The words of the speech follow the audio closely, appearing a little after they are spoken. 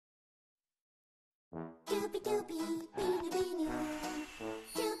Toopy Toopy, Binoo Binoo.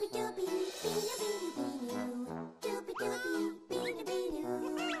 Toopy Toopy, Binoo Binoo Binoo. Toopy Toopy, Binoo Binoo.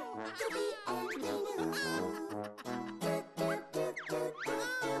 Toopy and Binoo. Toop toop toop toop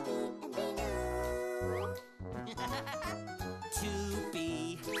Toopy and Binoo. Toopy,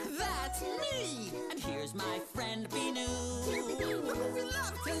 that's me! And here's my friend Binoo. Toopy Binoo. We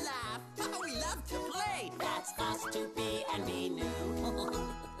love to laugh, we love to play. That's us, Toopy and Binoo.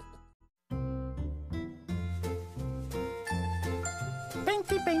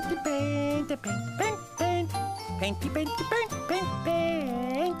 Painty, painty, paint, paint, paint, paint. Painty, painty, paint, paint,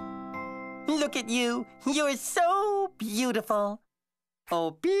 paint. Look at you. You're so beautiful.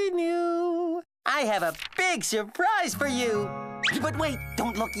 Oh, Binoo, I have a big surprise for you. But wait,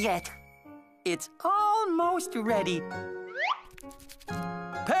 don't look yet. It's almost ready.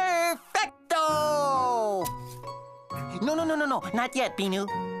 Perfecto! No, not yet, Binoo.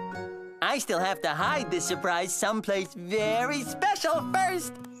 I still have to hide this surprise someplace very special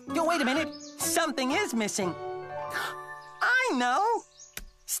first. Oh, wait a minute. Something is missing. I know.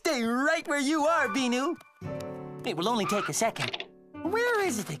 Stay right where you are, Binoo. It will only take a second. Where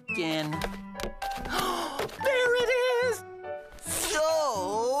is it again? There it is!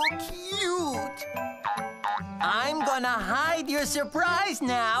 So cute! I'm gonna hide your surprise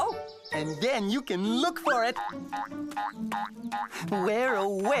now, and then you can look for it. Where,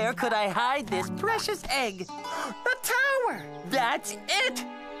 oh, where could I hide this precious egg? The tower! That's it!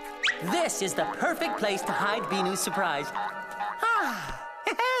 This is the perfect place to hide Binoo's surprise. Ah,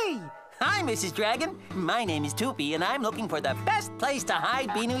 hey! Hi, Mrs. Dragon. My name is Toopy, and I'm looking for the best place to hide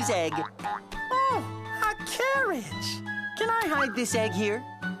Binoo's egg. Oh, a carriage. Can I hide this egg here,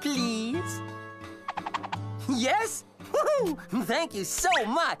 please? Yes? Woohoo! Thank you so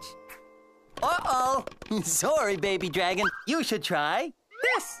much. Uh-oh. Sorry, baby dragon. You should try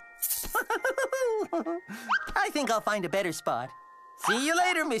this. I think I'll find a better spot. See you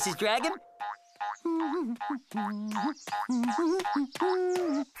later, Mrs. Dragon.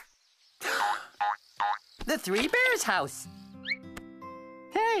 The Three Bears house.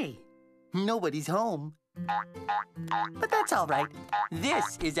 Hey, nobody's home. But that's all right.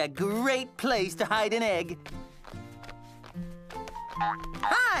 This is a great place to hide an egg.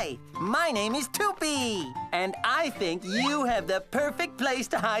 Hi, my name is Toopy, and I think you have the perfect place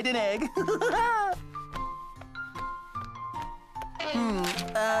to hide an egg.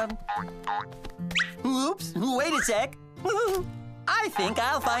 Oops, wait a sec. I think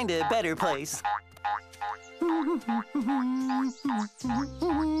I'll find a better place.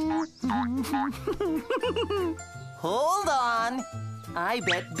 Hold on. I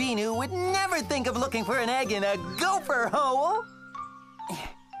bet Binoo would never think of looking for an egg in a gopher hole.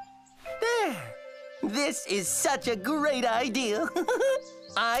 There. This is such a great idea.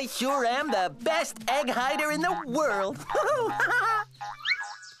 I sure am the best egg hider in the world.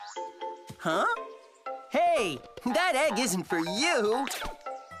 Huh? Hey, that egg isn't for you.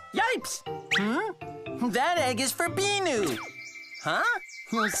 Yipes! That egg is for Binoo. Huh?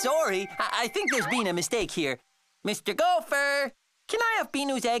 Sorry, I think there's been a mistake here. Mr. Gopher, can I have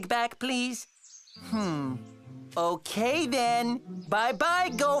Binoo's egg back, please? Okay, then.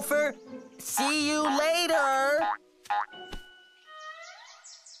 Bye-bye, Gopher. See you later.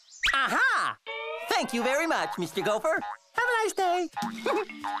 Aha! Thank you very much, Mr. Gopher. Have a nice day.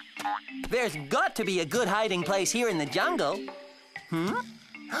 There's got to be a good hiding place here in the jungle.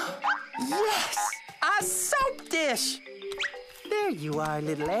 Yes! A soap dish! There you are,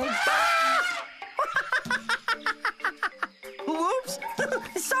 little egg. Whoops!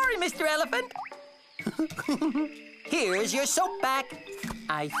 Sorry, Mr. Elephant. Here's your soap back.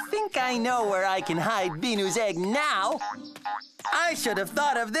 I think I know where I can hide Binoo's egg now. I should have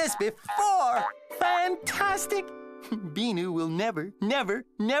thought of this before. Fantastic! Binoo will never, never,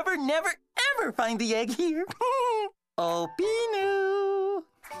 never, never, ever find the egg here. Oh, Binoo!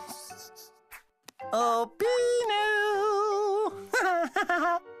 Oh,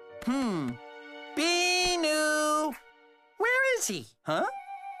 Binoo! Binoo! Where is he? Huh?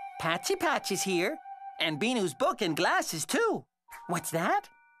 Patchy Patch is here. And Binoo's book and glasses, too. What's that?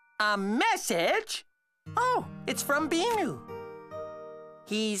 A message? Oh, it's from Binoo.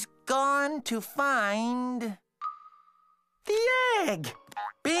 He's gone to find the egg.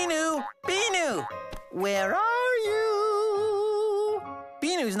 Binoo! Binoo! Where are you?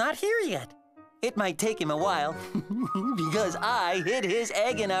 Binoo's not here yet. It might take him a while because I hid his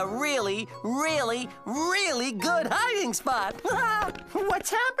egg in a really, really, really good hiding spot.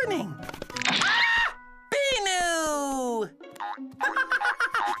 What's happening? Ah! Binoo!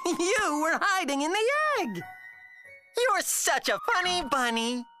 You were hiding in the egg. You're such a funny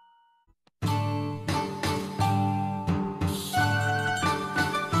bunny.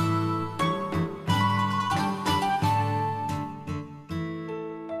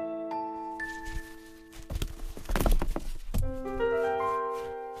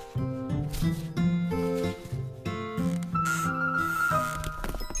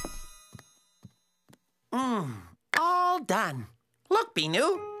 fun. Look,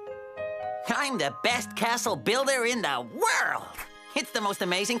 Binoo. I'm the best castle builder in the world. It's the most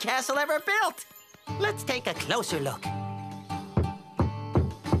amazing castle ever built. Let's take a closer look.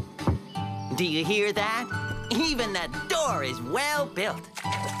 Do you hear that? Even the door is well built.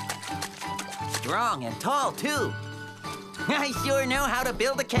 Strong and tall, too. I sure know how to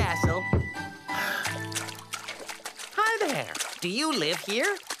build a castle. Hi there. Do you live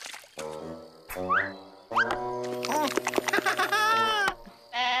here?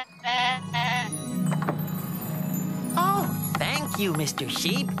 Oh, thank you, Mr.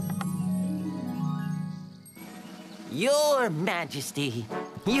 Sheep. Your Majesty,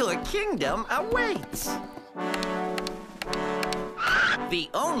 your kingdom awaits. The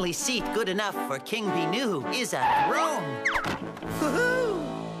only seat good enough for King Binoo is a throne. Woohoo!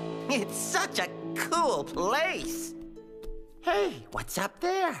 It's such a cool place. Hey, what's up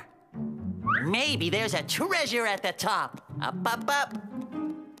there? Maybe there's a treasure at the top. Up, up, up.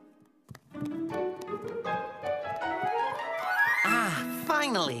 Ah,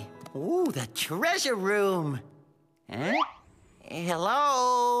 finally. Ooh, the treasure room. Huh?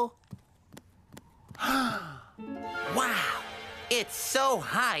 Hello? Wow, it's so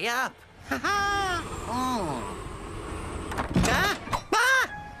high up. Ah! Ah!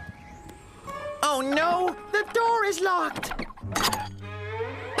 Oh no, the door is locked.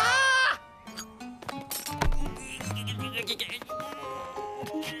 Ah!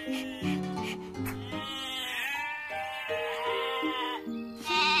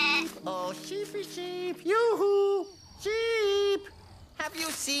 Oh, sheepy sheep, yoo-hoo! Sheep! Have you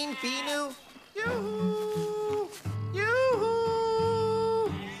seen Binoo? Yoo-hoo!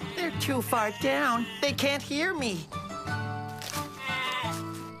 Yoo-hoo! They're too far down. They can't hear me.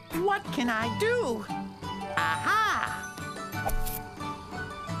 What can I do? Aha!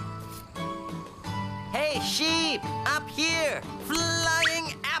 Hey, sheep! Up here!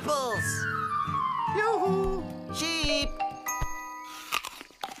 Flying apples! Yoo-hoo! Sheep!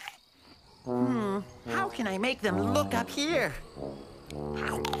 How can I make them look up here?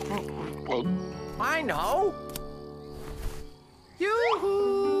 I know!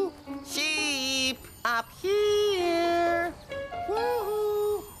 Yoo-hoo! Sheep! Up here!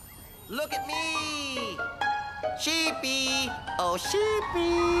 Woo-hoo! Look at me! Sheepy! Oh,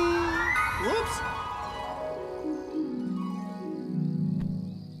 sheepy! Whoops!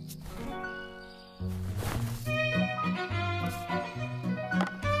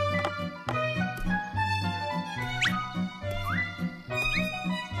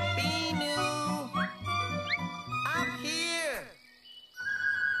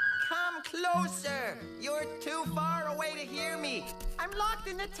 Closer! You're too far away to hear me. I'm locked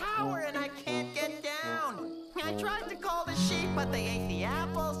in the tower and I can't get down. I tried to call the sheep, but they ate the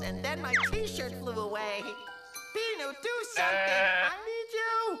apples, and then my t-shirt flew away. Binoo, do something! I need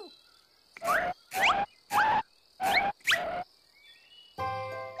you!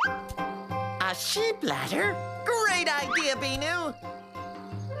 A sheep ladder? Great idea, Binoo!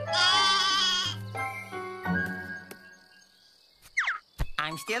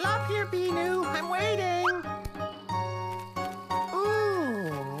 I'm still up here, Binoo. I'm waiting. Ooh,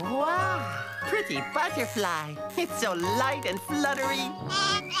 wow. Pretty butterfly. It's so light and fluttery.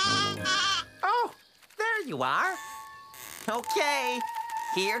 Oh, there you are. Okay,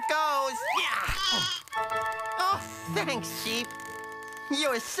 here goes. Yeah. Oh, thanks, sheep.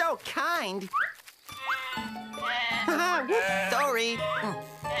 You're so kind. Sorry.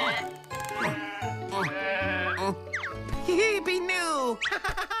 Binoo!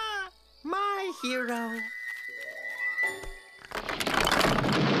 My hero.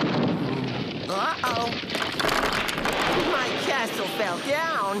 Uh-oh. My castle fell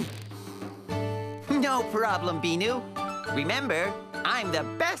down. No problem, Binoo. Remember, I'm the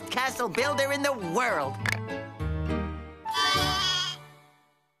best castle builder in the world.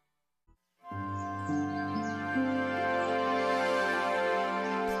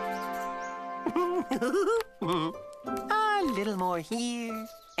 A little more here,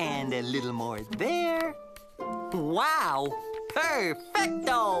 and a little more there. Wow!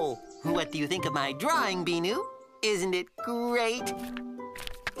 Perfecto! What do you think of my drawing, Binoo? Isn't it great?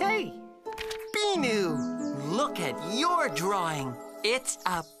 Hey, Binoo, look at your drawing. It's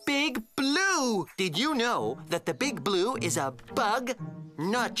a big blue. Did you know that the big blue is a bug?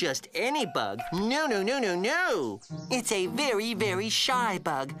 Not just any bug. No, no, no, no, no. It's a very, very shy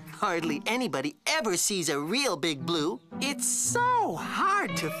bug. Hardly anybody ever sees a real big blue. It's so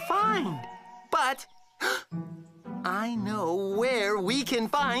hard to find. But I know where we can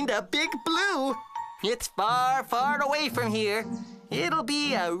find a big blue. It's far, far away from here. It'll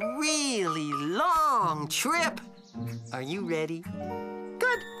be a really long trip. Are you ready?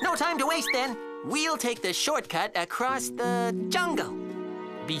 Good. No time to waste then. We'll take the shortcut across the jungle.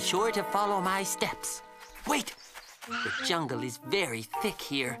 Be sure to follow my steps. Wait. The jungle is very thick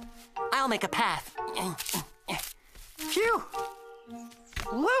here. I'll make a path. Phew.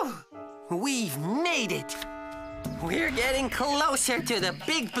 Woo! We've made it. We're getting closer to the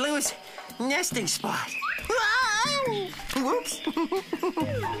Big Blue's nesting spot. Whoops.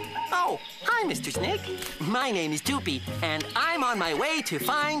 Oh, hi, Mr. Snake. My name is Toopy, and I'm on my way to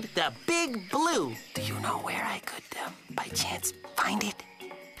find the Big Blue. Do you know where I could, by chance, find it?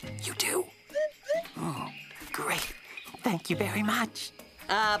 You do? Great. Thank you very much.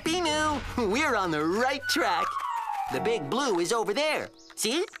 Binoo, we're on the right track. The Big Blue is over there.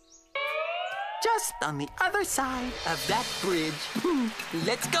 See? Just on the other side of that bridge.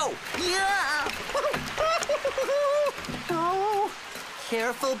 Let's go. Yeah! Oh,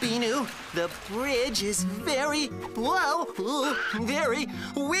 careful, Binoo. The bridge is very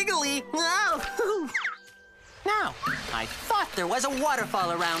wiggly. Oh. Now, I thought there was a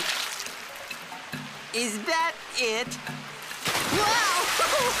waterfall around. Is that it? Wow!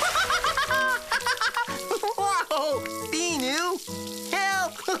 Whoa! Binoo!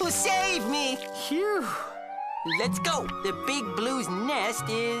 Help! Save me! Phew! Let's go. The Big Blue's nest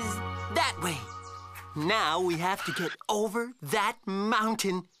is that way. Now we have to get over that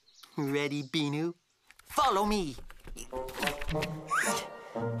mountain. Ready, Binoo? Follow me.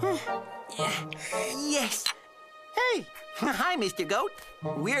 Yes. Hey! Hi, Mr. Goat.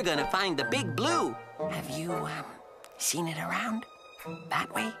 We're gonna find the Big Blue. Have you, seen it around?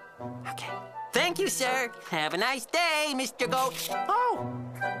 That way? Okay. Thank you, sir. Have a nice day, Mr. Goat. Oh,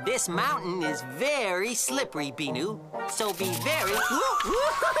 this mountain is very slippery, Binoo. So be very...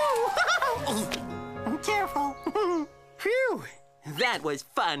 Careful. Phew, that was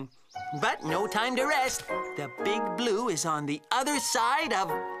fun. But no time to rest. The Big Blue is on the other side of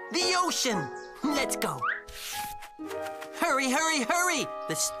the ocean. Let's go. Hurry, hurry, hurry!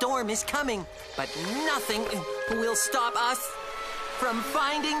 The storm is coming, but nothing will stop us from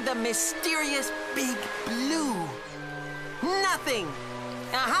finding the mysterious Big Blue. Nothing!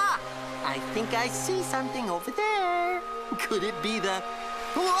 Aha! I think I see something over there. Could it be the...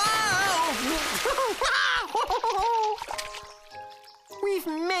 Whoa! We've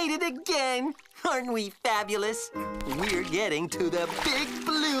made it again! Aren't we fabulous? We're getting to the Big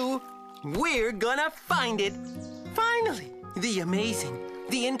Blue. We're gonna find it. Finally! The amazing,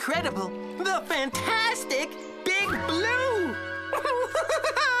 the incredible, the fantastic Big Blue!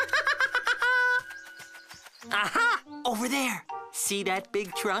 Aha! Over there! See that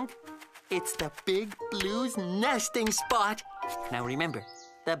big trunk? It's the Big Blue's nesting spot. Now remember,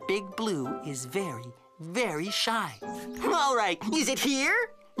 the Big Blue is very, very shy. All right, is it here?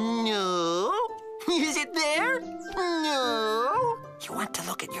 No. Is it there? No. You want to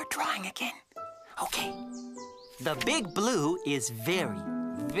look at your drawing again? Okay. The Big Blue is very,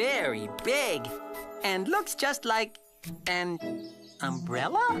 very big and looks just like an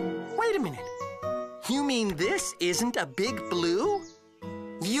umbrella? Wait a minute. You mean this isn't a Big Blue?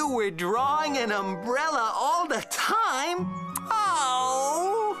 You were drawing an umbrella all the time?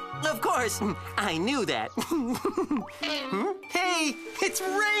 Oh! Of course, I knew that. Hey, it's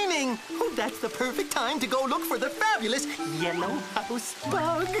raining! Oh, that's the perfect time to go look for the fabulous yellow house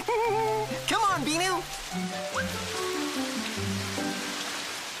bug. Come on, Binoo!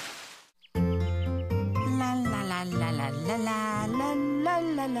 La la la la la la la la la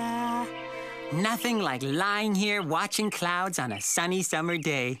la la. Nothing like lying here watching clouds on a sunny summer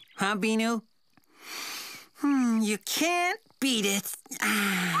day. Huh, Binoo? You can't beat it.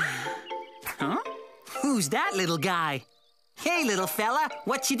 Huh? Who's that little guy? Hey, little fella,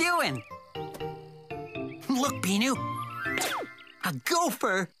 what you doing? Look, Binoo. A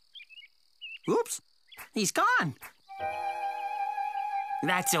gopher. Oops, he's gone.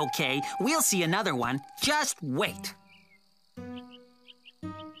 That's okay. We'll see another one. Just wait.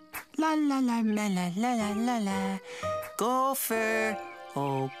 La la la la la la la la la. Gopher,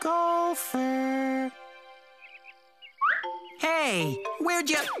 oh gopher. Hey, where'd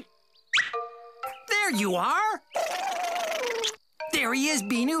you... There you are! There he is,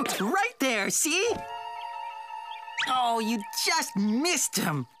 Binoo, right there, see? Oh, you just missed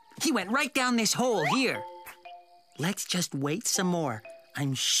him. He went right down this hole here. Let's just wait some more.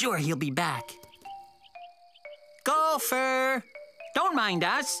 I'm sure he'll be back. Gopher, don't mind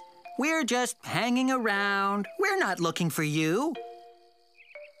us. We're just hanging around. We're not looking for you.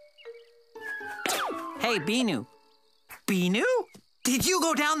 Hey, Binoo. Binoo? Did you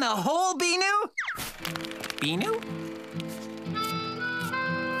go down the hole, Binoo? Binoo?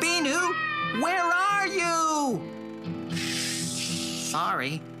 Binoo, where are you?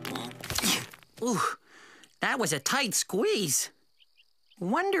 Sorry. Ooh, that was a tight squeeze.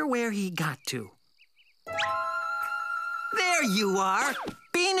 Wonder where he got to. There you are!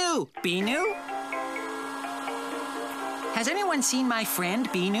 Binoo! Binoo? Has anyone seen my friend,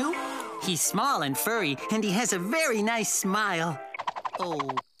 Binoo? He's small and furry, and he has a very nice smile.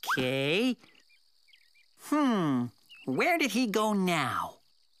 Okay. Where did he go now?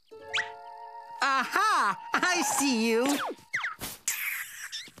 Aha! I see you!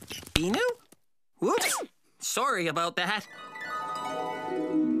 Binoo? Whoops! Sorry about that.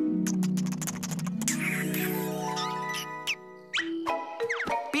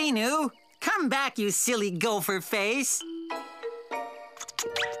 Binoo, come back, you silly gopher face.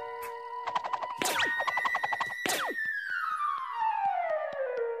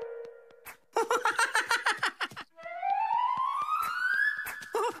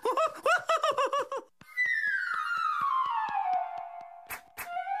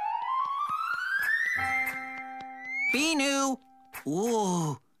 Binoo!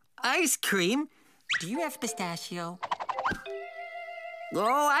 Ooh, ice cream. Do you have pistachio?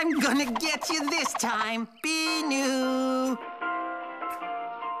 Oh, I'm gonna get you this time, Binoo!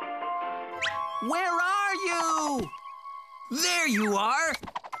 Where are you? There you are!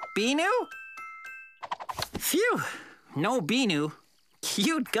 Binoo? Phew, no Binoo.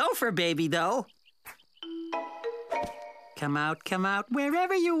 Cute gopher baby, though. Come out,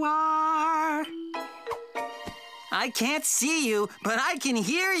 wherever you are. I can't see you, but I can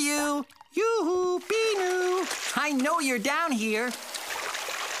hear you. Yoo-hoo, Binoo! I know you're down here.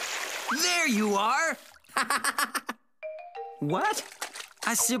 There you are! What?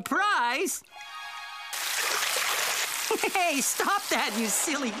 A surprise? Hey, stop that, you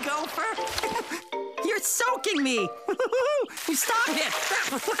silly gopher! You're soaking me! Stop it!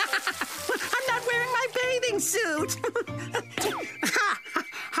 I'm not wearing my bathing suit!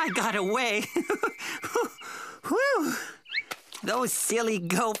 I got away. Whew. Those silly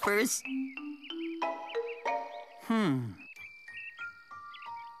gophers.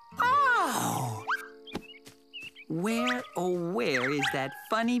 Oh! Where is that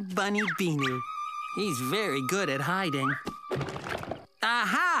funny bunny Binoo? He's very good at hiding.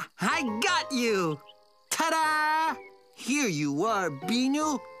 Aha! I got you! Ta-da! Here you are,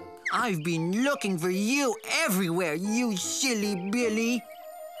 Binoo. I've been looking for you everywhere, you silly Billy.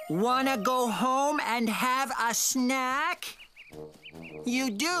 Wanna go home and have a snack? You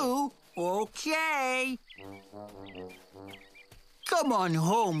do? Okay. Come on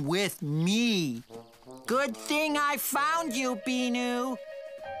home with me. Good thing I found you, Binoo.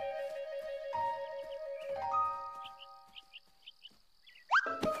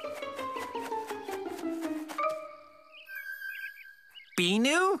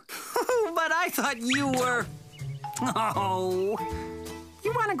 Binoo? But I thought you were... Oh,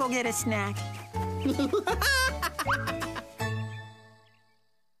 you want to go get a snack?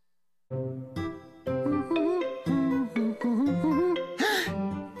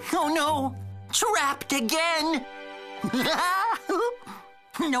 Oh no, trapped again.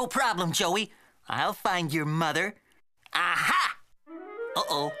 No problem, Joey. I'll find your mother. Aha!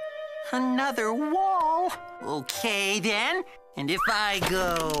 Uh-oh, another wall. Okay then, and if I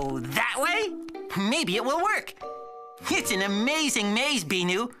go that way, maybe it will work. It's an amazing maze,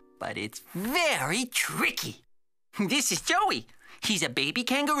 Binoo, but it's very tricky. This is Joey. He's a baby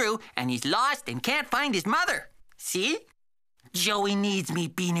kangaroo, and he's lost and can't find his mother. See? Joey needs me,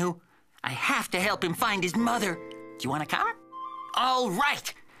 Binoo. I have to help him find his mother. Do you want to come? All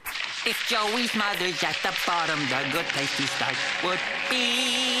right. If Joey's mother's at the bottom, the good place to start would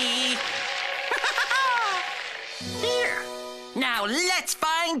be... Here. Now let's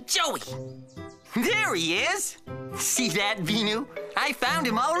find Joey. There he is. See that, Binoo? I found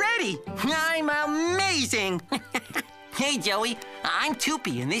him already. I'm amazing. Hey, Joey. I'm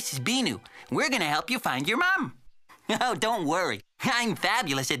Toopy, and this is Binoo. We're going to help you find your mom. Oh, don't worry. I'm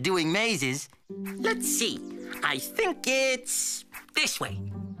fabulous at doing mazes. Let's see. I think it's this way.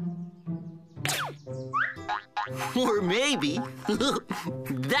 Or maybe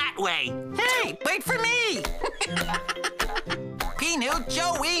that way. Hey, wait for me. Binoo,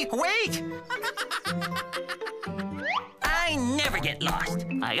 Joey, wait. I never get lost.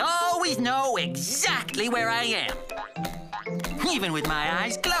 I always know exactly where I am. Even with my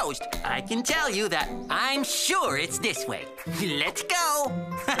eyes closed, I can tell you that I'm sure it's this way. Let's go.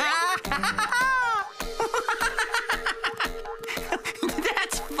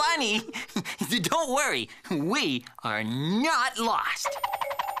 That's funny. Don't worry, we are not lost.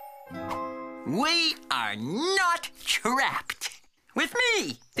 We are not trapped. With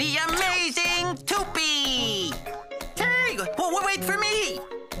me, the amazing Toopy. Hey, Hey, wait for me.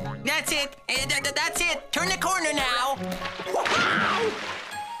 That's it. That's it. Turn the corner now. Wow.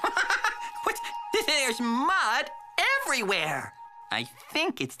 What? There's mud everywhere. I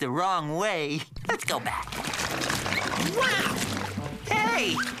think it's the wrong way. Let's go back. Wow.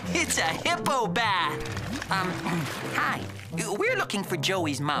 Hey, it's a hippo bath. Hi. We're looking for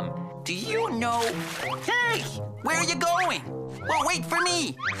Joey's mom. Do you know? Hey, where are you going? Well, wait for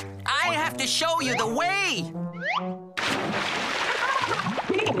me. I have to show you the way.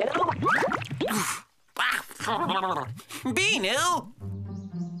 Binoo!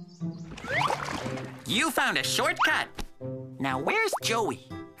 You found a shortcut. Now, where's Joey?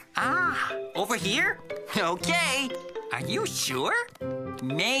 Ah, over here? Okay. Are you sure?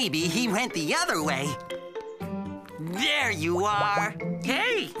 Maybe he went the other way. There you are.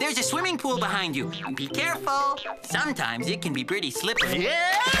 Hey, there's a swimming pool behind you. Be careful. Sometimes it can be pretty slippery.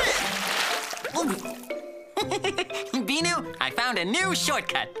 Binoo, I found a new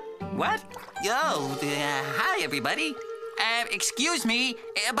shortcut. What? Oh, hi, everybody. Excuse me,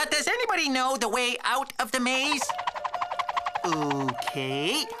 but does anybody know the way out of the maze?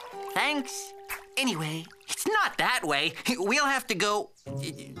 Okay, thanks. Anyway, it's not that way. We'll have to go...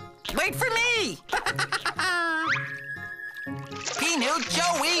 Wait for me! Binoo,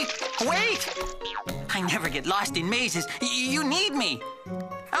 Joey, wait! I never get lost in mazes. You need me.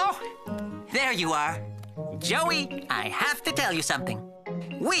 Oh, there you are. Joey, I have to tell you something.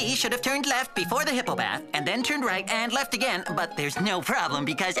 We should have turned left before the hippo bath and then turned right and left again, but there's no problem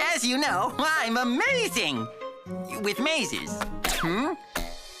because, as you know, I'm amazing with mazes.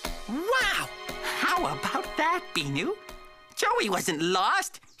 Wow! How about that, Binoo? Joey wasn't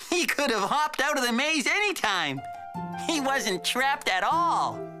lost. He could have hopped out of the maze anytime. He wasn't trapped at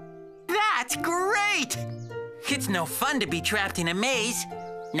all. That's great! It's no fun to be trapped in a maze.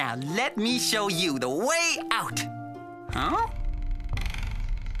 Now let me show you the way out. Huh?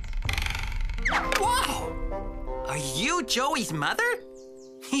 Whoa! Are you Joey's mother?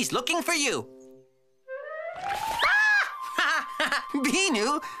 He's looking for you. Ah!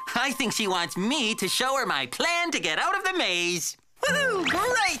 Binoo, I think she wants me to show her my plan to get out of the maze. Woohoo!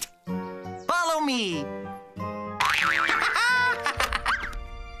 Great! Follow me.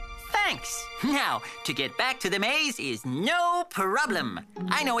 Thanks. Now, to get back to the maze is no problem.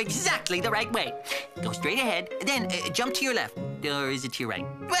 I know exactly the right way. Go straight ahead, then jump to your left. Or is it to your right?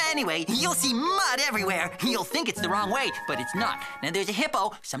 Well, anyway, you'll see mud everywhere. You'll think it's the wrong way, but it's not. Now, there's a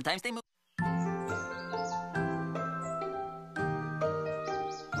hippo. Sometimes they move.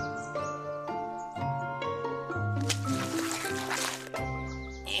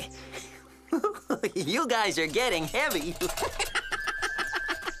 You guys are getting heavy.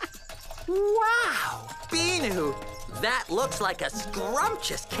 Wow, Binoo, that looks like a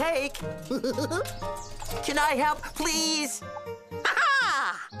scrumptious cake. Can I help, please?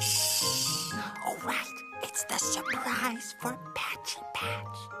 Shh. All right, it's the surprise for Patchy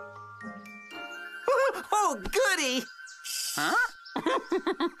Patch. Oh, goody. Huh?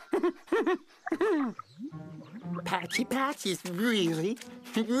 Patchy Patch is really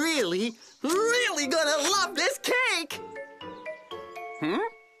gonna love this cake.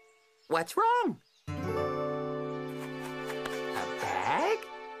 What's wrong? A bag?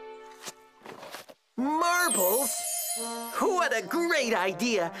 Marbles? What a great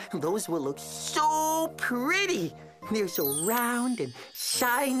idea! Those will look so pretty. They're so round and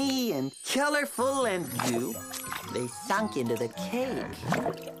shiny and colorful and they sunk into the cake.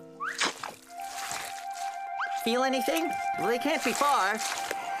 Feel anything? Well, they can't be far.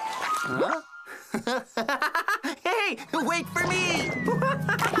 Huh? Hey, wait for me!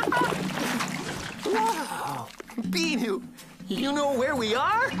 Whoa! Binoo, you know where we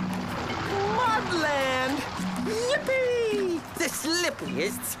are? Mudland! Yippee! The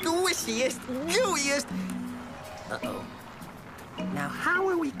slipperiest, squishiest, gooeyest... Uh-oh. Now, how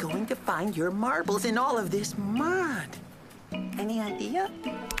are we going to find your marbles in all of this mud? Any idea?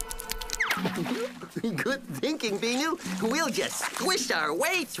 Good thinking, Binoo. We'll just squish our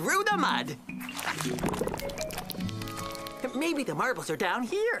way through the mud. Maybe the marbles are down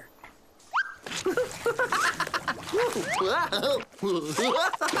here.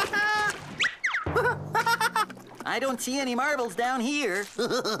 I don't see any marbles down here.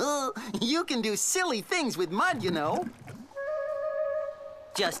 You can do silly things with mud, you know.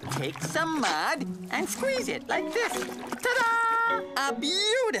 Just take some mud and squeeze it like this. Ta-da! A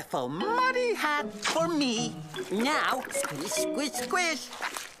beautiful muddy hat for me. Now, squish, squish, squish.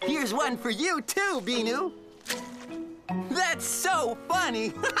 Here's one for you too, Binoo. That's so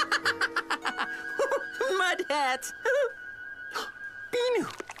funny. Mud hat. Binoo,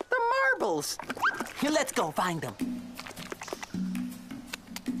 the marbles. Let's go find them.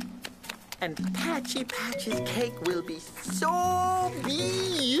 And Patchy Patch's cake will be so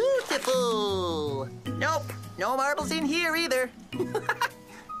beautiful. Nope, no marbles in here either.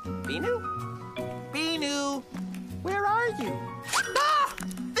 Binoo? Binoo, where are you? Ah,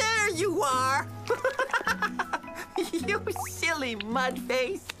 there you are. You silly mud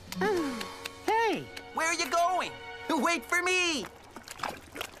face. Hey, where are you going? Wait for me.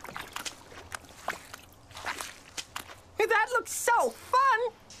 That looks so fun.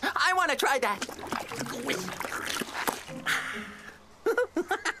 I want to try that.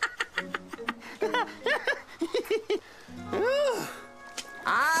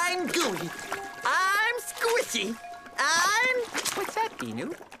 I'm gooey. I'm squishy. What's that,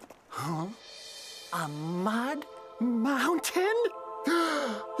 Binoo? Huh? A mud mountain?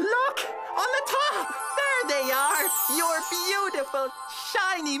 Look! On the top! There they are! Your beautiful,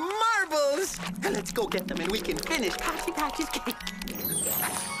 shiny marbles! Let's go get them and we can finish Patchy Patch's cake.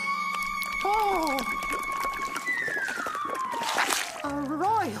 Oh! A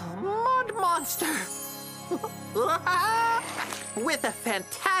royal mud monster! With a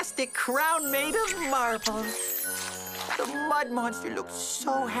fantastic crown made of marbles. The mud monster looks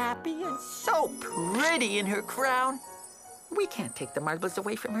so happy and so pretty in her crown. We can't take the marbles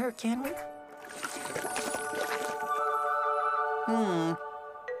away from her, can we?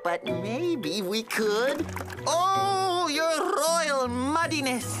 But maybe we could. Oh, your royal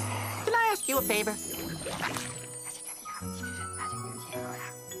muddiness. Can I ask you a favor?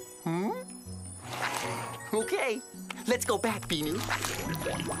 Okay, let's go back, Binoo.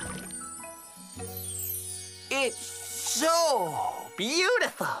 It's so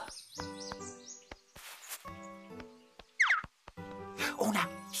beautiful. Oh, now,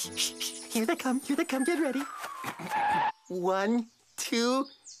 shh, shh, shh. Here they come, get ready. 1, 2,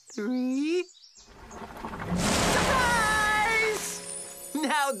 3. Surprise!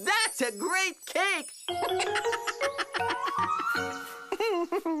 Now that's a great cake.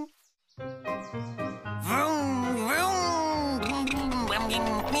 Vroom, vroom.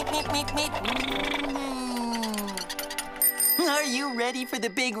 Are you ready for the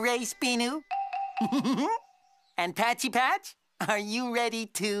big race, Binoo? And Patchy Patch, are you ready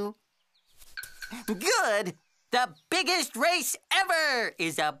too? Good! The biggest race ever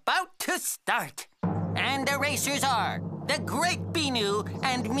is about to start. And the racers are the great Binoo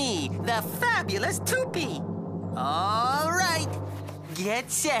and me, the fabulous Toopy. All right, get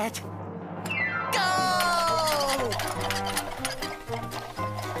set, go!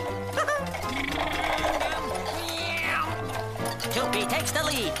 Toopy takes the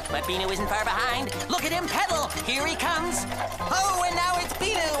lead, but Binoo isn't far behind. Look at him pedal. Here he comes. Oh, and now it's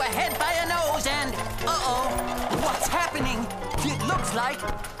Binoo ahead by a nose and... Uh-oh. What's happening? It looks like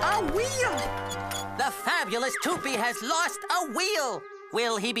a wheel. The fabulous Toopy has lost a wheel.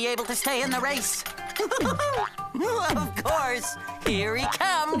 Will he be able to stay in the race? Of course. Here he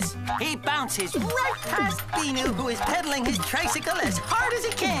comes. He bounces right past Binoo, who is pedaling his tricycle as hard as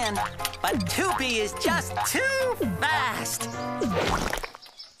he can. But Toopy is just too fast.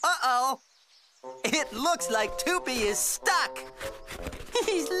 Uh-oh. It looks like Toopy is stuck.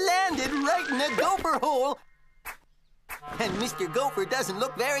 He's landed right in a gopher hole. And Mr. Gopher doesn't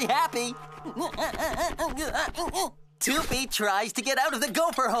look very happy. Toopy tries to get out of the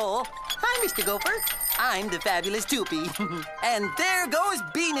gopher hole. Hi, Mr. Gopher. I'm the fabulous Toopy. And there goes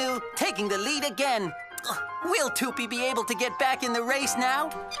Binoo, taking the lead again. Will Toopy be able to get back in the race now?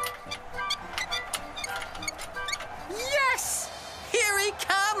 Yes! Here he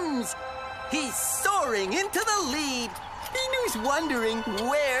comes! He's soaring into the lead. Binoo's wondering,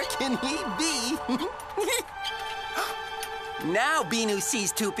 where can he be? Now Binoo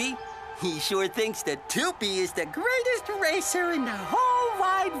sees Toopy. He sure thinks that Toopy is the greatest racer in the whole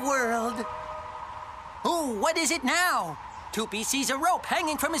wide world. Oh, what is it now? Toopy sees a rope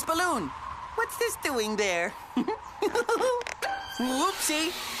hanging from his balloon. What's this doing there?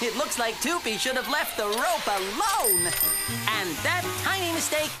 Whoopsie! It looks like Toopy should have left the rope alone. And that tiny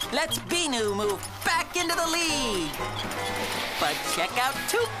mistake lets Binoo move back into the lead. But check out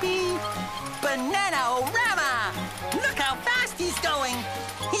Toopy! Banana-o-rama! Look how fast he's going!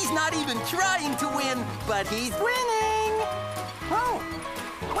 He's not even trying to win, but he's winning! Oh,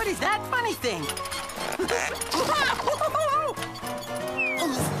 what is that funny thing?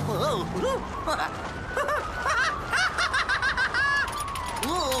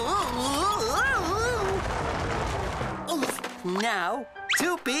 Now,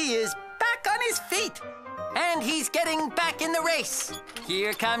 Toopy is back on his feet. And he's getting back in the race.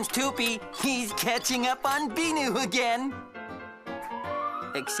 Here comes Toopy. He's catching up on Binoo again.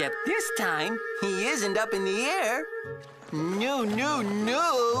 Except this time, he isn't up in the air. No, no,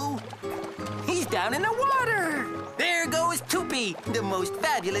 no. He's down in the water. There goes Toopy, the most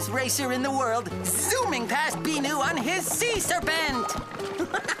fabulous racer in the world, zooming past Binoo on his sea serpent.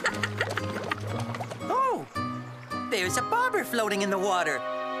 Oh, there's a bobber floating in the water.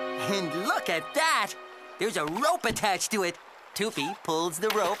 And look at that. There's a rope attached to it. Toopy pulls the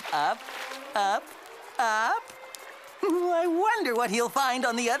rope up, up, up. I wonder what he'll find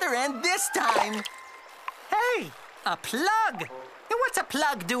on the other end this time. Hey, a plug. What's a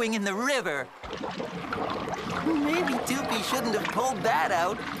plug doing in the river? Maybe Toopy shouldn't have pulled that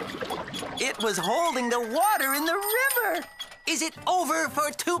out. It was holding the water in the river. Is it over for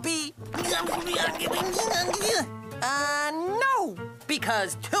Toopy? No,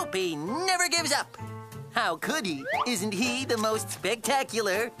 because Toopy never gives up. How could he? Isn't he the most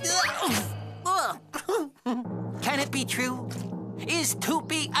spectacular? Can it be true? Is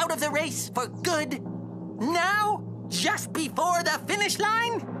Toopy out of the race for good? Now? Just before the finish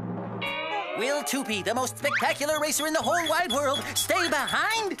line? Will Toopy, the most spectacular racer in the whole wide world, stay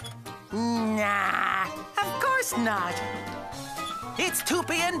behind? Nah, of course not. It's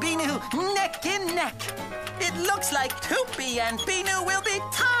Toopy and Binoo, neck in neck. It looks like Toopy and Binoo will be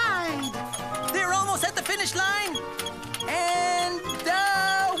tied. They're almost at the finish line. And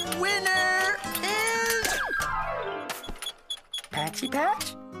the winner is... Patchy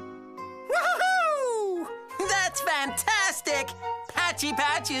Patch? Woohoo! That's fantastic! Patchy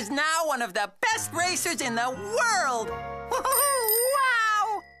Patch is now one of the best racers in the world!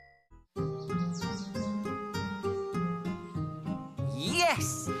 Wow!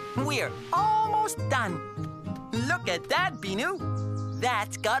 Yes, we're almost done. Look at that, Binoo.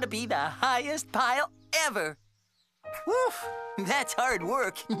 That's gotta be the highest pile ever. Woof, that's hard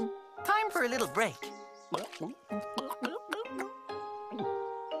work. Time for a little break.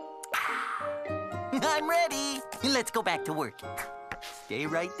 I'm ready. Let's go back to work. Stay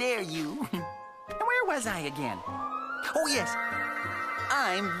right there, you. Where was I again? Oh, yes.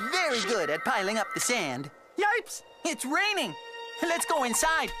 I'm very good at piling up the sand. Yipes! It's raining. Let's go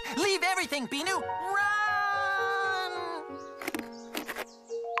inside. Leave everything, Binoo. Run!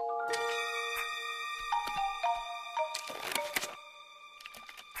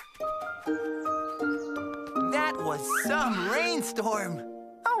 That was some rainstorm.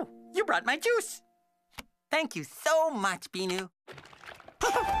 Oh, you brought my juice. Thank you so much, Binoo.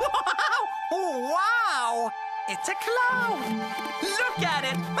 Oh, wow! It's a cloud! Look at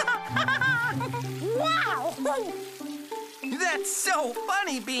it! Wow! That's so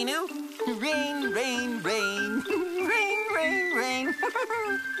funny, Binoo. Rain, rain, rain. Rain, rain, rain.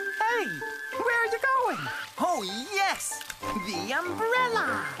 Hey, where are you going? Oh, yes! The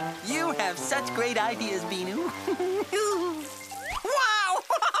umbrella! You have such great ideas, Binoo. Wow!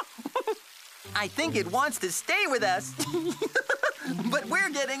 I think it wants to stay with us. But we're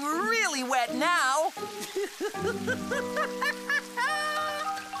getting really wet now.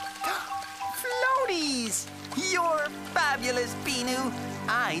 Floaties! You're fabulous, Binoo.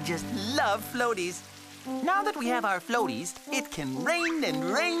 I just love floaties. Now that we have our floaties, it can rain and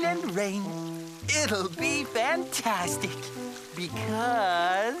rain and rain. It'll be fantastic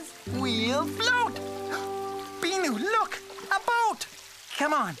because we'll float. Binoo, look, a boat.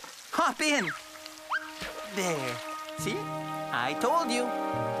 Come on, hop in. There, see? I told you,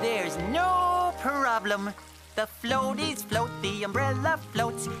 there's no problem. The floaties float, the umbrella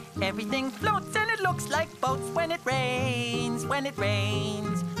floats. Everything floats and it looks like boats when it rains, when it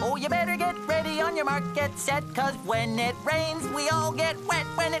rains. Oh, you better get ready on your mark, get set, 'cause when it rains, we all get wet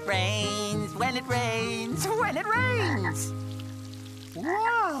when it rains, when it rains, when it rains.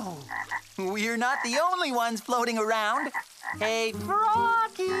 Whoa! We're not the only ones floating around. Hey,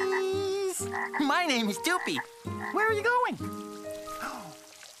 froggies! My name is Toopy. Where are you going?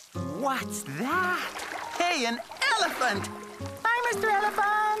 What's that? Hey, an elephant! Hi, Mr.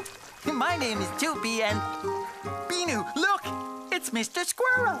 Elephant! My name is Toopy and... Binoo, look! It's Mr.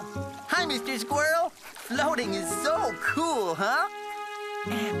 Squirrel! Hi, Mr. Squirrel! Floating is so cool, huh?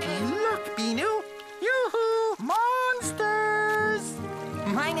 And look, Binoo! Yoo-hoo! Monsters!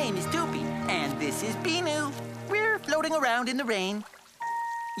 My name is Toopy, and this is Binoo. We're floating around in the rain.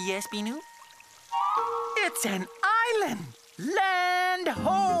 Yes, Binoo? It's an island! Land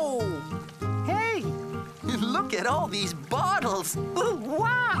ho! Hey, look at all these bottles. Ooh,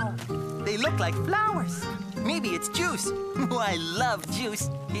 wow! They look like flowers. Maybe it's juice. Oh, I love juice.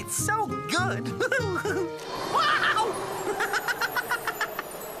 It's so good. Wow!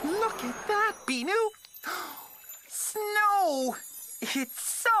 Look at that, Binoo. Snow. It's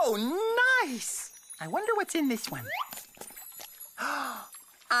so nice. I wonder what's in this one.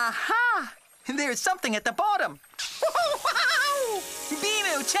 Aha! There's something at the bottom. Wow!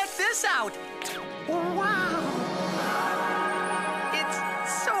 Binoo, check this out! Wow! It's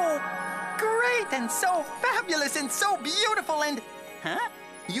so great and so fabulous and so beautiful and... Huh?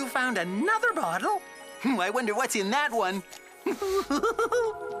 You found another bottle? I wonder what's in that one.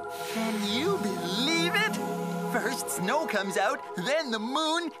 Can you believe it? First snow comes out, then the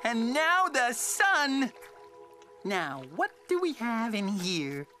moon, and now the sun. Now, what do we have in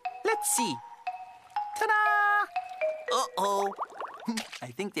here? Let's see. Ta-da! Uh-oh. I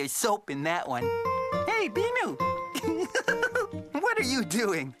think there's soap in that one. Hey, Binoo! What are you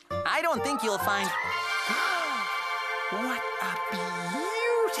doing? I don't think you'll find... What a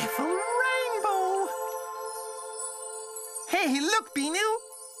beautiful rainbow! Hey, look, Binoo!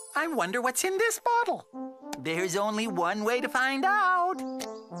 I wonder what's in this bottle. There's only one way to find out.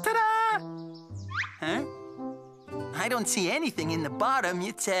 Ta-da! Huh? I don't see anything in the bottom.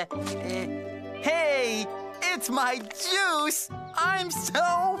 It's a... Hey! It's my juice! I'm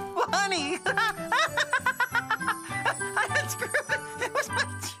so funny! It was my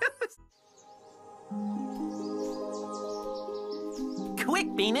juice! Quick,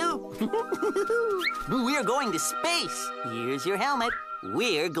 Binoo! We're going to space. Here's your helmet.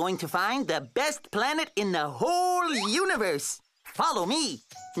 We're going to find the best planet in the whole universe. Follow me.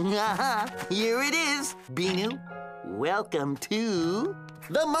 Here it is, Binoo. Welcome to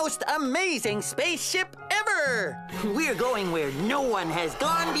the most amazing spaceship ever. We're going where no one has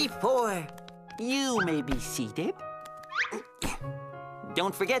gone before. You may be seated.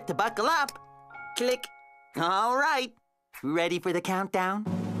 Don't forget to buckle up. Click. All right. Ready for the countdown?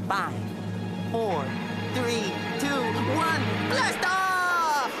 5, 4, 3, 2, 1. Blast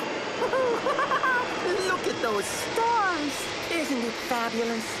off! Look at those stars. Isn't it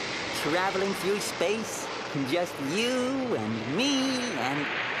fabulous? Traveling through space. Just you and me and...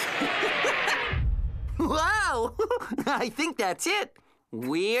 Wow! I think that's it.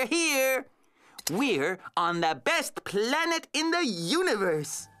 We're here. We're on the best planet in the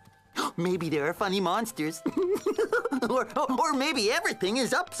universe. Maybe there are funny monsters. or maybe everything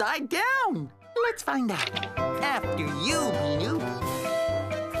is upside down. Let's find out. After you, Binoo.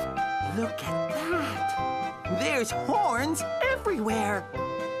 Look at that. There's horns everywhere.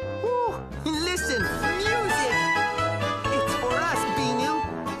 Ooh, listen, music. It's for us, Binoo.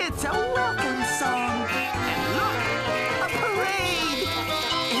 It's a welcome song. And look, a parade.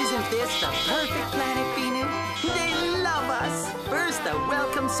 Isn't this the perfect planet, Binoo? They love us. First a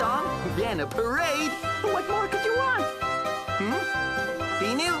welcome song, then a parade. What more could you want?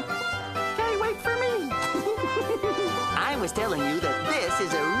 Binoo? Hey, wait for me. I was telling you that this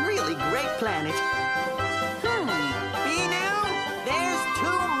is a really great planet. Binoo, there's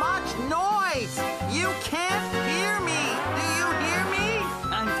too much noise. You can't hear me. Do you hear me?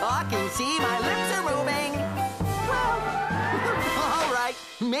 I'm talking. See, my lips are moving. Well, all right.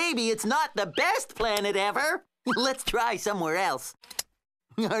 Maybe it's not the best planet ever. Let's try somewhere else.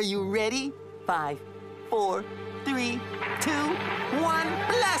 Are you ready? 5, 4, 3, 2, 1.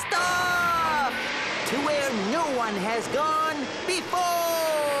 Blast off! To where no one has gone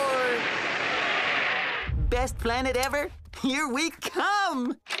before! Best planet ever? Here we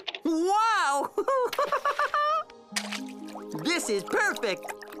come! Wow! This is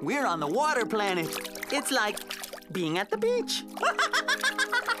perfect. We're on the water planet. It's like being at the beach.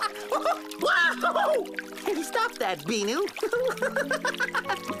 Wow! Hey, stop that, Binoo.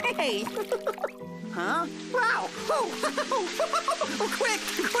 Hey. Huh? Wow! Quick!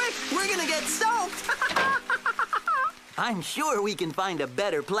 We're gonna get soaked! I'm sure we can find a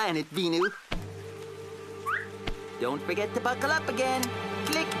better planet, Binoo. Don't forget to buckle up again.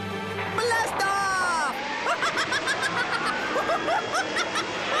 Click. Blast off!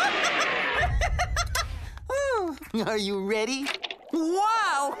 Are you ready?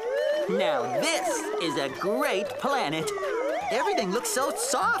 Wow! Now this is a great planet. Everything looks so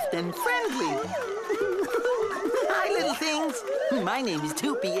soft and friendly. Hi, little things. My name is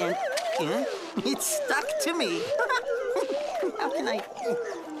Toopy and it's stuck to me. How can I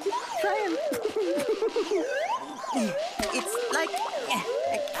try and... It's like a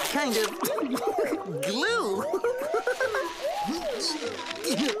kind of glue.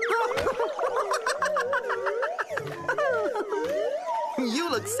 You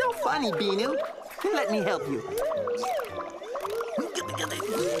look so funny, Binoo. Let me help you.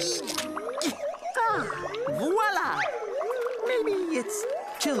 Ah, voila! Maybe it's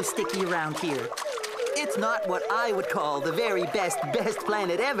too sticky around here. It's not what I would call the very best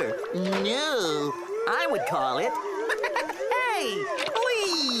planet ever. No, I would call it... Hey,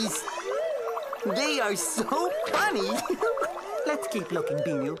 please! They are so funny. Let's keep looking,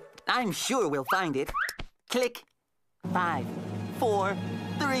 Binoo. I'm sure we'll find it. Click. 5, 4,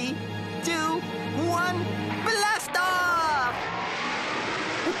 3, 2, 1, blast off!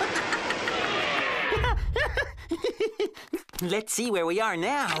 Let's see where we are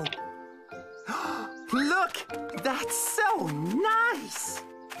now. Look, that's so nice.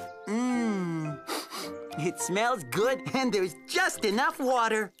 It smells good, and there's just enough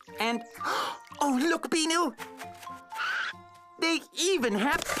water. And, oh, look, Binoo. They even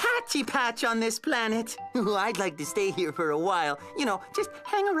have Patchy Patch on this planet. Oh, I'd like to stay here for a while. You know, just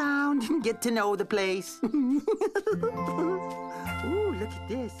hang around and get to know the place. Ooh, look at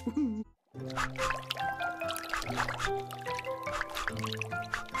this.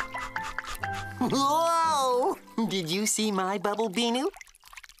 Whoa! Did you see my bubble, Binoo?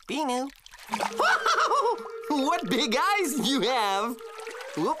 Binoo? Whoa! What big eyes you have!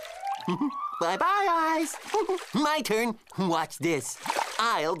 Whoop. Bye-bye, eyes. My turn. Watch this.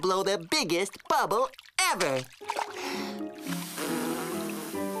 I'll blow the biggest bubble ever.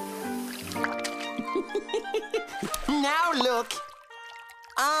 Now look.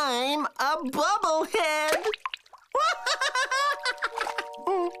 I'm a bubblehead.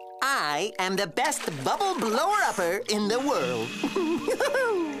 I am the best bubble blower-upper in the world.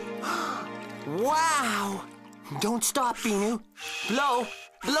 Wow! Don't stop, Binoo. Blow,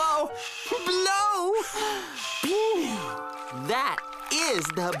 blow, blow! Binoo, that is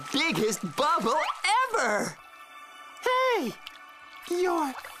the biggest bubble ever! Hey,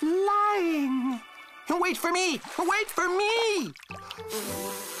 you're flying. Wait for me! Wait for me!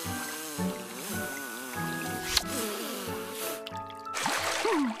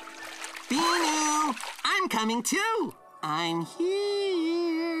 Binoo, I'm coming too. I'm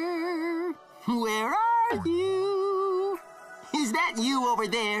here. Where are you? Is that you over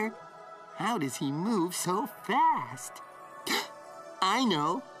there? How does he move so fast? I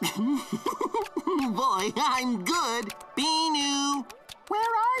know. Boy, I'm good. Binoo, where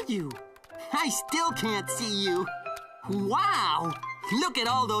are you? I still can't see you. Wow, look at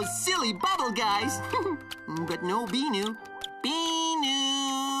all those silly bubble guys. But no Binoo.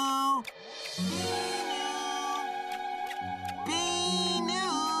 Binoo!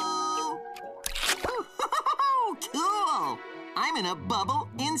 Binoo! Oh, cool! I'm in a bubble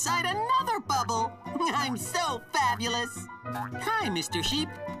inside another bubble. I'm so fabulous. Hi, Mr. Sheep.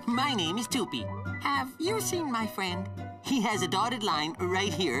 My name is Toopy. Have you seen my friend? He has a dotted line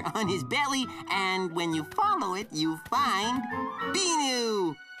right here on his belly, and when you follow it, you find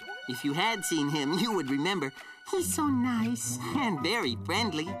Binoo. If you had seen him, you would remember. He's so nice and very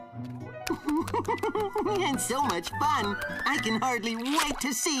friendly. And so much fun. I can hardly wait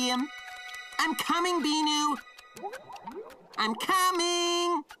to see him. I'm coming, Binoo. I'm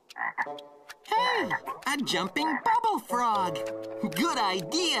coming. Hey, a jumping bubble frog. Good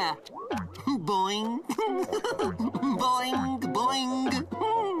idea. Boing. Boing, boing.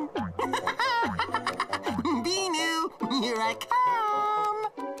 Binoo, here I come.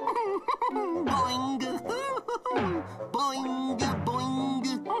 Boing. Boing, boing.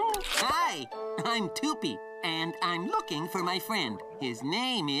 Hi, I'm Toopy, and I'm looking for my friend. His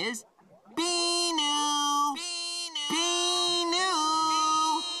name is Binoo.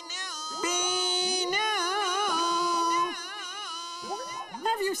 Binoo. Binoo.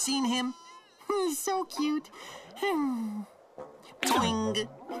 Have you seen him? He's so cute. Boing. Boing.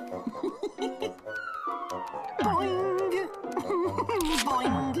 Boing.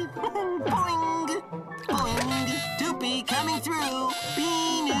 Boing. Boing. Toopy coming through.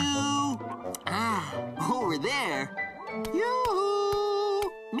 Binoo. Ah, over there.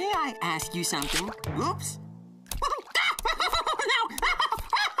 Yoo-hoo. May I ask you something? Oops. No.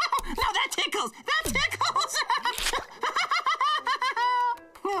 No, that tickles. That tickles.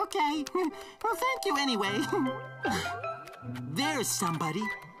 Okay. Well, thank you anyway. There's somebody.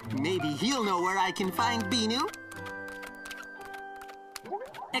 Maybe he'll know where I can find Binoo.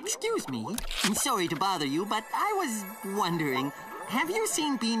 Excuse me. I'm sorry to bother you, but I was wondering, have you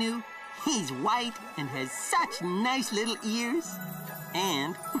seen Binoo? He's white and has such nice little ears.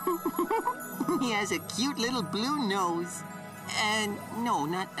 And he has a cute little blue nose. No,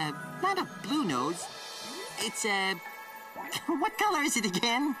 not a blue nose. It's a... What color is it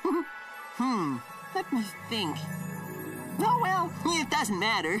again? Let me think. Oh, well, it doesn't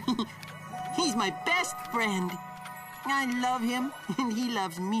matter. He's my best friend. I love him, and he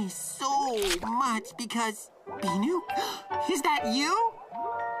loves me so much because... Binoo? Is that you?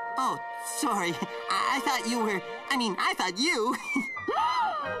 Oh, sorry. I thought you were... I thought you...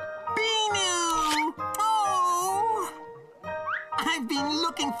 Binoo! Oh! I've been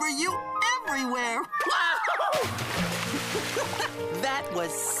looking for you everywhere. Wow! That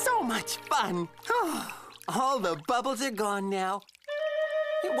was so much fun. All the bubbles are gone now.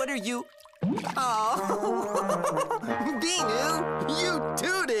 What are you? Oh, Binoo, you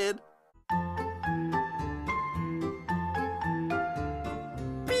tooted.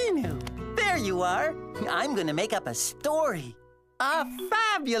 Binoo, there you are. I'm gonna make up a story. A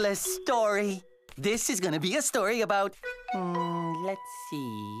fabulous story. This is gonna be a story about, let's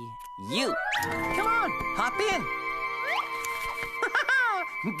see, you. Come on, hop in.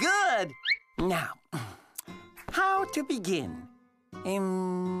 Good. Now, how to begin?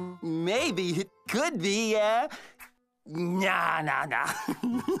 Maybe it could be, nah.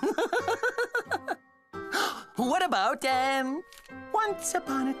 What about, once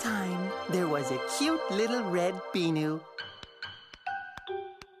upon a time, there was a cute little red Binoo.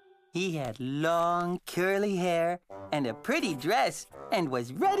 He had long, curly hair and a pretty dress and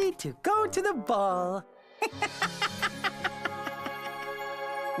was ready to go to the ball.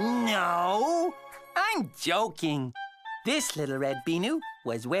 No, I'm joking. This little red Binoo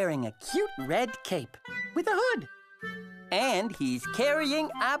was wearing a cute red cape with a hood. And he's carrying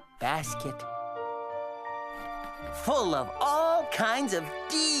a basket full of all kinds of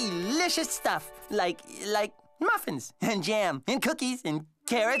delicious stuff, like muffins and jam and cookies and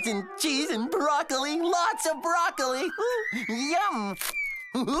carrots and cheese and broccoli. Lots of broccoli. Ooh, yum.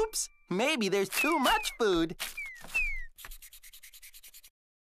 Oops, maybe there's too much food.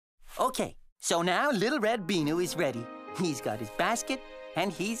 Okay, so now little red Binoo is ready. He's got his basket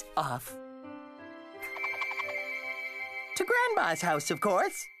and he's off. To Grandma's house, of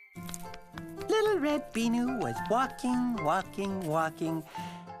course. Little red Binoo was walking.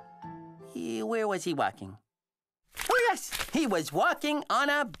 Where was he walking? Oh, yes, he was walking on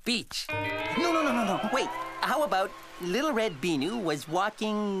a beach. No. Wait, how about little red Binoo was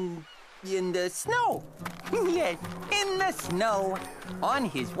walking in the snow? Yes, in the snow, on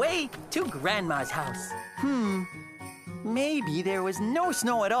his way to Grandma's house. Maybe there was no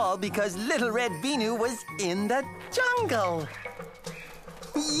snow at all because little red Binoo was in the jungle.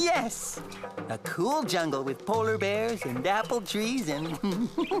 Yes, a cool jungle with polar bears and apple trees and...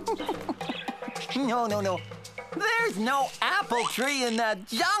 No. There's no apple tree in the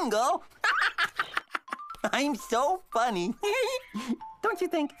jungle. I'm so funny. Don't you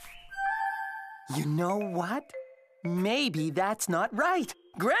think? You know what? Maybe that's not right.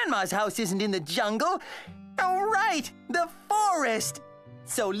 Grandma's house isn't in the jungle. Oh, right, the forest.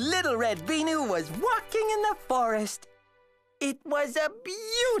 So little red Binoo was walking in the forest. It was a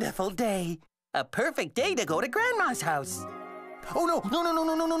beautiful day. A perfect day to go to Grandma's house. Oh,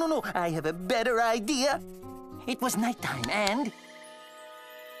 no. I have a better idea. It was nighttime and...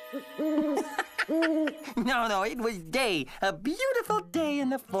 No, it was day. A beautiful day in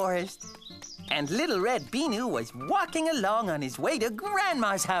the forest. And little red Binoo was walking along on his way to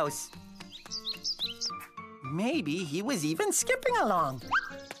Grandma's house. Maybe he was even skipping along.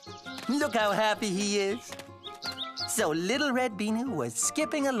 Look how happy he is. So little red Binoo was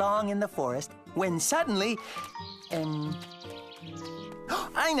skipping along in the forest when suddenly...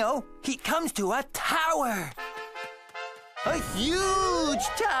 I know! He comes to a tower! A huge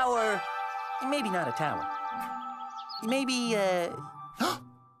tower! Maybe not a tower. Maybe,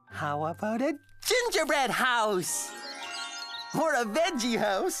 how about a gingerbread house? Or a veggie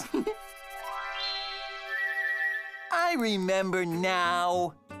house? I remember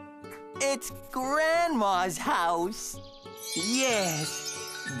now. It's Grandma's house. Yes,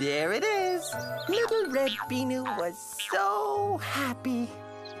 there it is. Little red Binoo was so happy.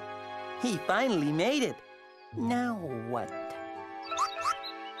 He finally made it. Now what?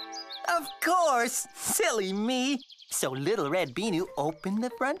 Of course, silly me. So little red Binoo opened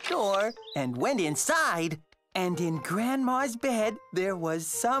the front door and went inside. And in Grandma's bed, there was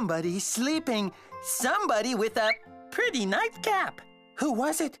somebody sleeping. Somebody with a pretty nightcap. Who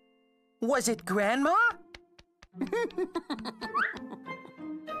was it? Was it Grandma?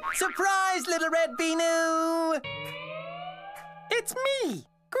 Surprise, little red Binoo! It's me,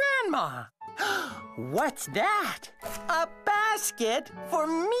 Grandma. What's that? A basket for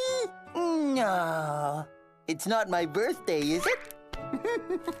me? No. It's not my birthday, is it?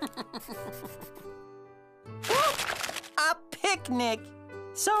 A picnic.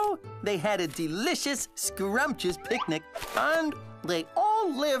 So they had a delicious, scrumptious picnic, and they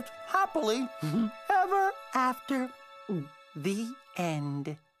all lived happily ever after. The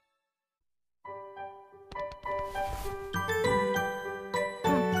end.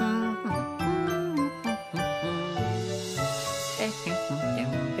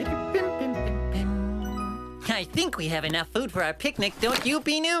 I think we have enough food for our picnic, don't you,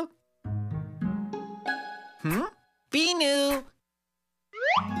 Binoo? Binoo!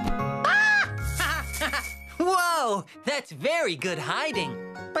 Ah! Oh, that's very good hiding.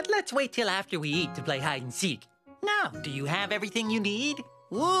 But let's wait till after we eat to play hide and seek. Now, do you have everything you need?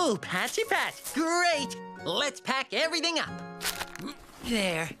 Ooh, Patchy Patch, great! Let's pack everything up.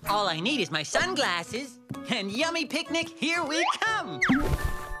 There, all I need is my sunglasses. And yummy picnic, here we come!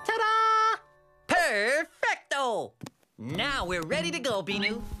 Ta-da! Perfecto! Now we're ready to go,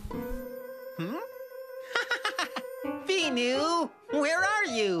 Binoo. Binoo, where are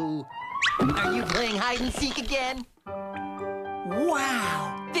you? Are you playing hide and seek again?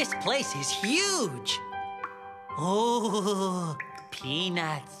 Wow, this place is huge. Oh,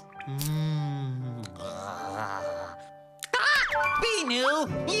 peanuts. Ah, Binoo,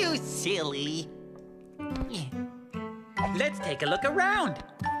 you silly. Let's take a look around.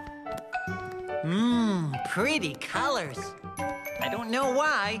 Pretty colors. I don't know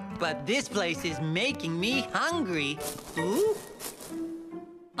why, but this place is making me hungry. Ooh.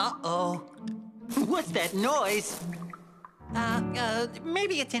 Uh-oh. What's that noise?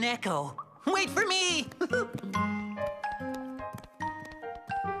 Maybe it's an echo. Wait for me!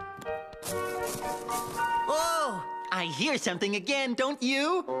 Oh, I hear something again, don't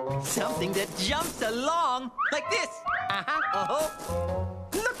you? Something that jumps along like this. Oh.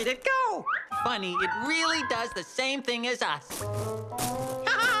 Look at it go! Funny, it really does the same thing as us.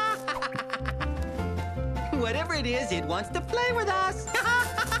 Whatever it is, it wants to play with us.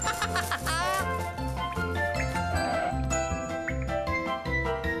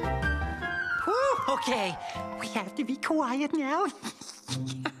 Whew, okay, we have to be quiet now.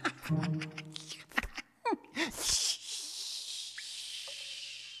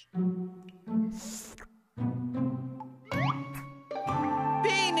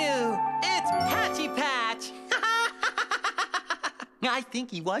 Binoo, it's Patchy Patch. I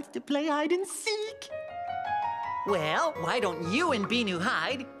think he wants to play hide and seek. Well, why don't you and Binoo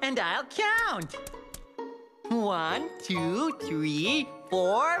hide, and I'll count. 1, 2, 3,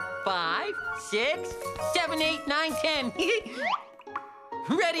 4, 5, 6, 7, 8, 9, 10.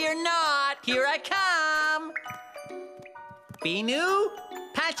 Ready or not, here I come. Binoo,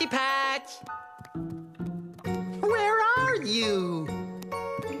 Patchy Patch. Where are you?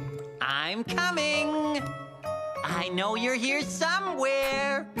 I'm coming. I know you're here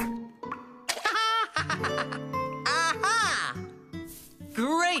somewhere. Aha!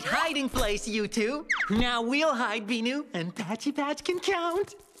 Great hiding place, you two. Now we'll hide, Binoo, and Patchy Patch can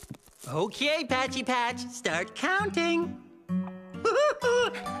count. Okay, Patchy Patch, start counting.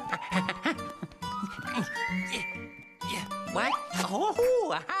 What? Oh,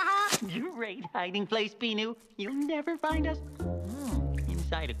 great hiding place, Binoo. You'll never find us.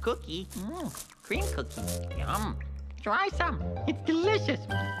 Inside a cookie. Cream cookie. Yum. Try some. It's delicious.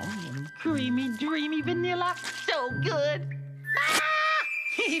 Creamy, dreamy vanilla. So good. Ah!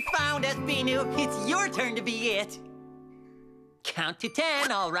 He found us, Binoo. It's your turn to be it. Count to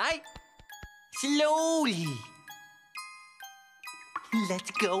 10, all right? Slowly.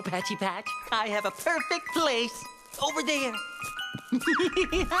 Let's go, Patchy Patch. I have a perfect place. Over there.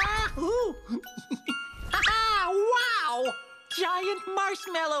 Ooh. Wow! Giant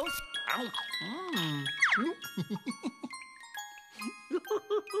marshmallows.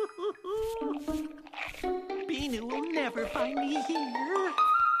 Binoo will never find me here.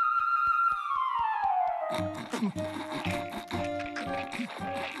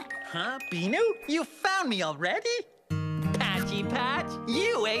 Huh, Binoo? You found me already? Patchy Patch,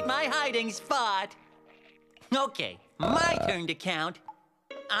 you ate my hiding spot. Okay, my turn to count.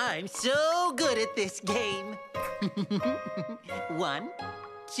 I'm so good at this game. 1,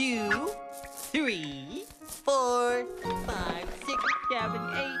 2, 3, 4, 5, 6,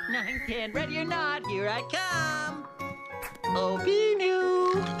 7, 8, 9, 10. Ready or not, here I come. Oh,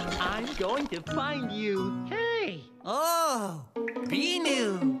 Binoo, I'm going to find you. Hey. Oh,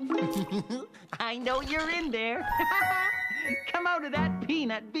 Binoo. I know you're in there. Come out of that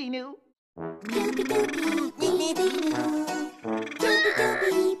peanut, Binoo. Toopy Toopy, Binoo Binoo. Toopy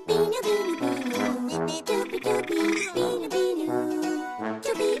Toopy, Binoo Binoo Binoo. Toopy Toopy, Binoo Binoo.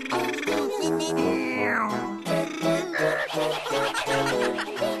 Toopy and Binoo.